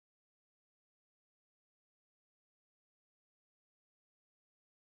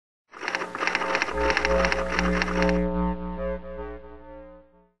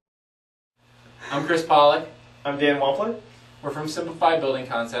Chris Pollock. I'm Dan Wampler. We're from Simplified Building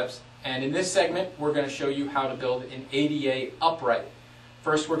Concepts, and in this segment we're going to show you how to build an ADA upright.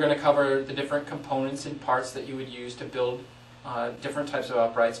 First we're going to cover the different components and parts that you would use to build different types of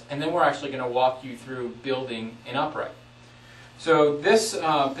uprights, and then we're actually going to walk you through building an upright. So this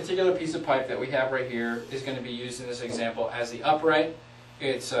particular piece of pipe that we have right here is going to be used in this example as the upright.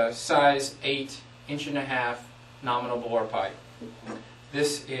 It's a size 8 1.5" nominal bore pipe.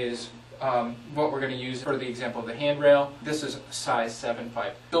 This is what we're going to use for the example of the handrail. This is a size 7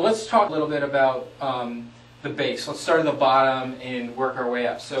 pipe. So let's talk a little bit about the base. Let's start at the bottom and work our way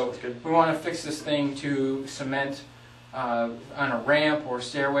up. So we want to fix this thing to cement on a ramp or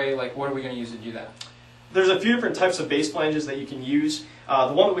stairway. Like, what are we going to use to do that? There's a few different types of base flanges that you can use.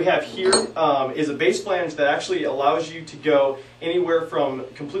 The one that we have here is a base flange that actually allows you to go anywhere from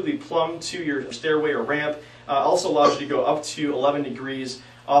completely plumb to your stairway or ramp. Also allows you to go up to 11 degrees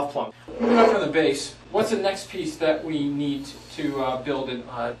off plumb. Moving on from the base, what's the next piece that we need to build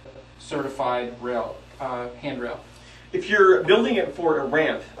a certified rail, handrail? If you're building it for a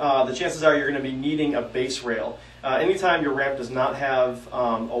ramp, the chances are you're going to be needing a base rail. Anytime your ramp does not have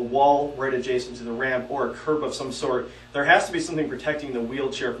a wall right adjacent to the ramp or a curb of some sort, there has to be something protecting the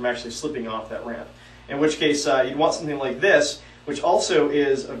wheelchair from actually slipping off that ramp. In which case, you'd want something like this, which also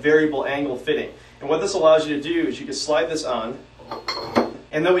is a variable angle fitting. And what this allows you to do is you can slide this on,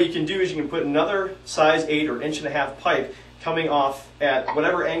 and then what you can do is you can put another size 8 or 1.5" pipe coming off at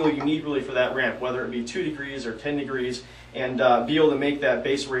whatever angle you need really for that ramp, whether it be 2 degrees or 10 degrees, and be able to make that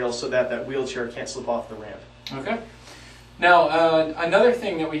base rail so that that wheelchair can't slip off the ramp. Okay. Now, another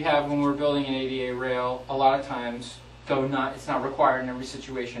thing that we have when we're building an ADA rail, a lot of times, though it's not required in every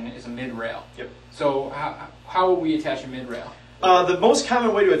situation, is a mid-rail. Yep. So how would we attach a mid-rail? The most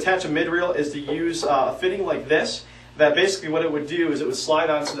common way to attach a mid-rail is to use a fitting like this. That basically what it would do is it would slide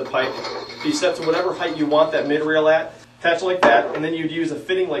onto the pipe, be set to whatever height you want that mid-rail at, attach it like that, and then you'd use a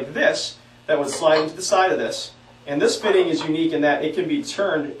fitting like this that would slide into the side of this. And this fitting is unique in that it can be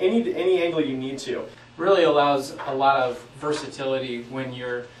turned any angle you need to. Really allows a lot of versatility when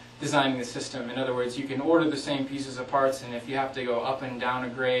you're designing the system. In other words, you can order the same pieces of parts, and if you have to go up and down a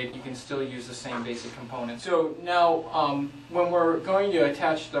grade, you can still use the same basic components. So now, when we're going to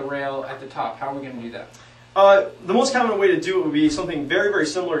attach the rail at the top, how are we going to do that? The most common way to do it would be something very, very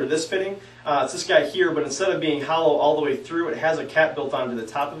similar to this fitting. It's this guy here, but instead of being hollow all the way through, it has a cap built onto the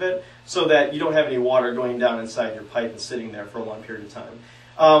top of it so that you don't have any water going down inside your pipe and sitting there for a long period of time.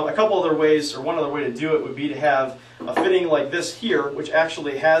 A couple other ways, or one other way to do it would be to have a fitting like this here, which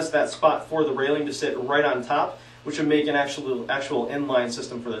actually has that spot for the railing to sit right on top, which would make an actual inline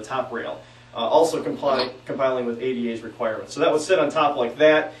system for the top rail, also compiling with ADA's requirements. So that would sit on top like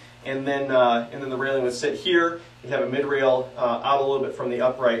that, and then the railing would sit here. You'd have a mid rail out a little bit from the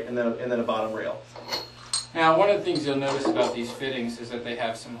upright, and then a bottom rail. Now, one of the things you'll notice about these fittings is that they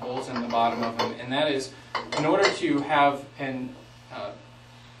have some holes in the bottom of them, and that is, in order to have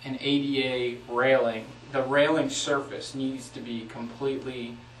an ADA railing, the railing surface needs to be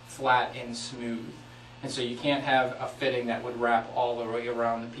completely flat and smooth. And so you can't have a fitting that would wrap all the way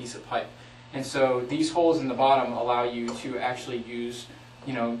around the piece of pipe. And so these holes in the bottom allow you to actually use,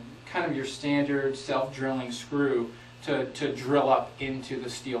 kind of your standard self-drilling screw to drill up into the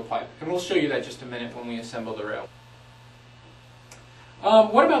steel pipe. And we'll show you that just a minute when we assemble the rail.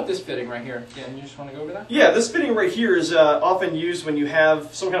 What about this fitting right here? Dan, you just want to go over that? Yeah, this fitting right here is often used when you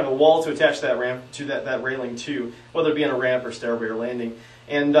have some kind of a wall to attach that ramp to that railing to, whether it be on a ramp or stairway or landing.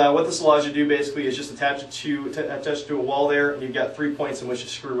 And what this allows you to do basically is just attach it to a wall there, and you've got 3 points in which to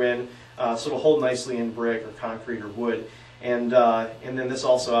screw in, so it'll hold nicely in brick or concrete or wood. And then this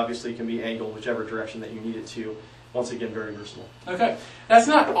also obviously can be angled whichever direction that you need it to. Once again, very versatile. Okay, that's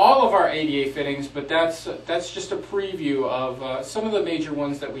not all of our ADA fittings, but that's just a preview of some of the major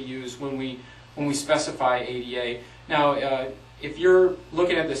ones that we use when we specify ADA. Now, if you're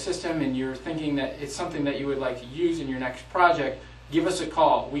looking at the system and you're thinking that it's something that you would like to use in your next project, give us a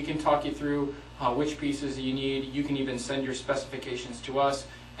call. We can talk you through which pieces you need. You can even send your specifications to us,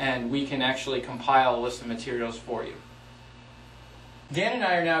 and we can actually compile a list of materials for you. Dan and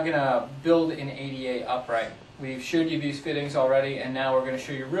I are now going to build an ADA upright. We've showed you these fittings already, and now we're going to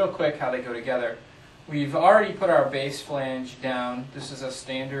show you real quick how they go together. We've already put our base flange down. This is a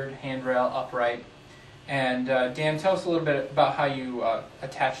standard handrail upright. And Dan, tell us a little bit about how you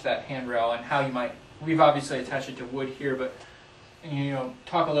attach that handrail and how you might, we've obviously attached it to wood here, but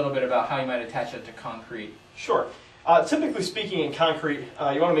talk a little bit about how you might attach it to concrete. Sure. Typically speaking in concrete,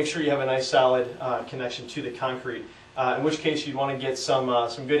 you want to make sure you have a nice solid connection to the concrete, in which case you'd want to get some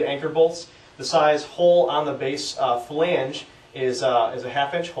good anchor bolts. The size hole on the base flange is a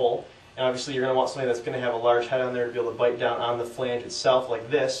 1/2 inch hole, And obviously you're going to want something that's going to have a large head on there to be able to bite down on the flange itself like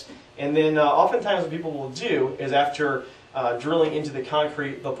this. And then oftentimes what people will do is after drilling into the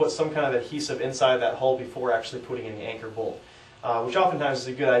concrete, they'll put some kind of adhesive inside that hole before actually putting in the anchor bolt, which oftentimes is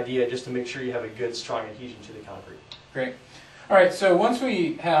a good idea just to make sure you have a good strong adhesion to the concrete. Great. All right, so once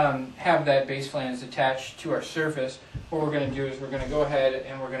we have that base flange attached to our surface, what we're going to do is we're going to go ahead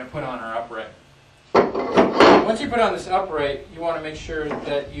and we're going to put on our upright. Once you put on this upright, you want to make sure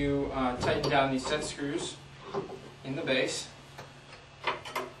that you tighten down these set screws in the base.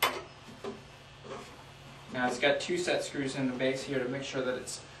 Now it's got 2 set screws in the base here to make sure that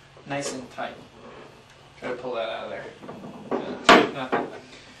it's nice and tight. Try to pull that out of there. Nothing.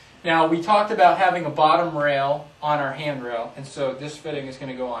 Now we talked about having a bottom rail on our handrail, and so this fitting is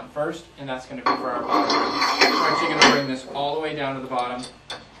going to go on first, and that's going to be for our bottom rail. We're actually going to bring this all the way down to the bottom,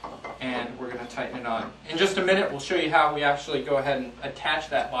 and we're going to tighten it on. In just a minute, we'll show you how we actually go ahead and attach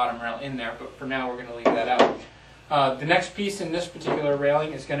that bottom rail in there, but for now we're going to leave that out. The next piece in this particular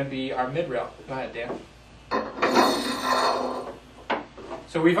railing is going to be our mid-rail. Go ahead, Dan.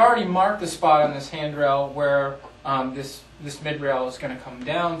 So we've already marked the spot on this handrail where this mid-rail is going to come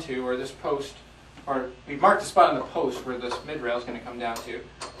down to, or this post, or we've marked the spot on the post where this mid-rail is going to come down to.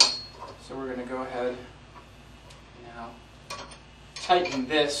 So we're going to go ahead now tighten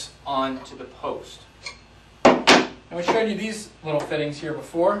this onto the post. And we showed you these little fittings here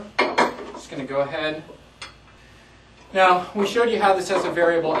before. Just going to go ahead. Now we showed you how this has a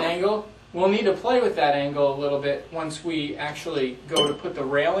variable angle. We'll need to play with that angle a little bit once we actually go to put the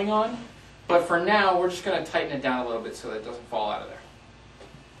railing on. But for now, we're just going to tighten it down a little bit so that it doesn't fall out of there.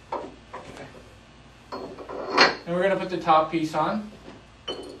 Okay. And we're going to put the top piece on.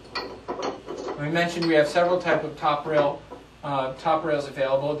 We mentioned we have several types of top rails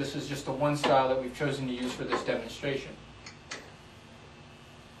available. This is just the one style that we've chosen to use for this demonstration.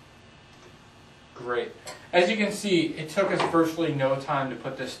 Great. As you can see, it took us virtually no time to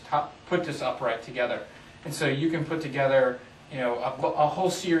put this upright together. And so you can put together a whole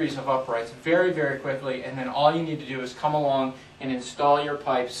series of uprights very, very quickly, and then all you need to do is come along and install your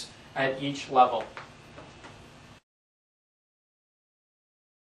pipes at each level.